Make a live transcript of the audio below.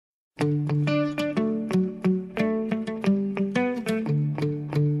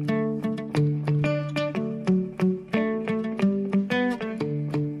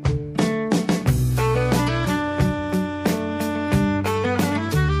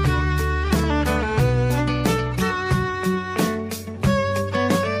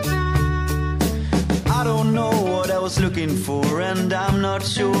was looking for, and I'm not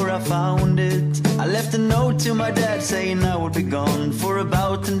sure I found it. I left a note to my dad saying I would be gone for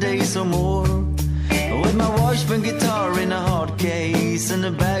about 10 days or more, with my Washburn guitar in a hard case and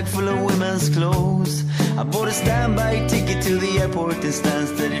a bag full of women's clothes. I bought a standby ticket to the airport in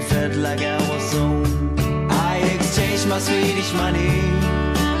Stansted. It felt like I was home. I exchanged my Swedish money,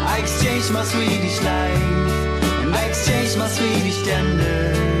 I exchanged my Swedish life, and I exchanged my Swedish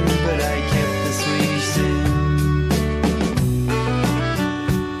gender, but I kept the Swedish sin.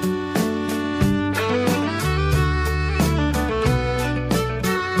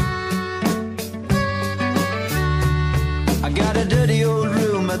 I got a dirty old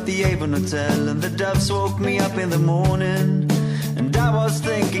room at the Avon Hotel, and the doves woke me up in the morning. And I was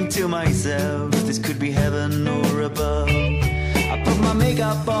thinking to myself, this could be heaven or above. I put my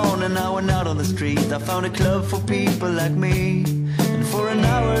makeup on and I went out on the street. I found a club for people like me, and for an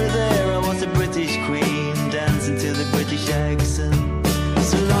hour there I was a British queen, dancing to the British accent.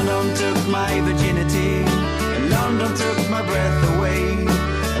 So London took my virginity, and London took my breath away,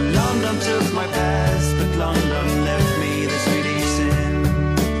 and London took my past, but London left me the Swedish sin.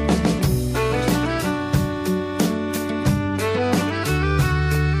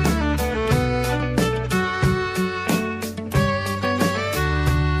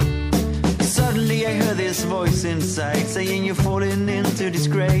 Suddenly I heard this voice inside saying you're falling into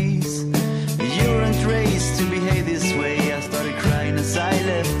disgrace. You weren't raised to behave this way. I started crying as I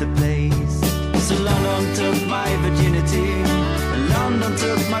left the place. So London took my virginity, and London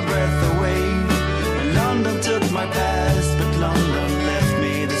took my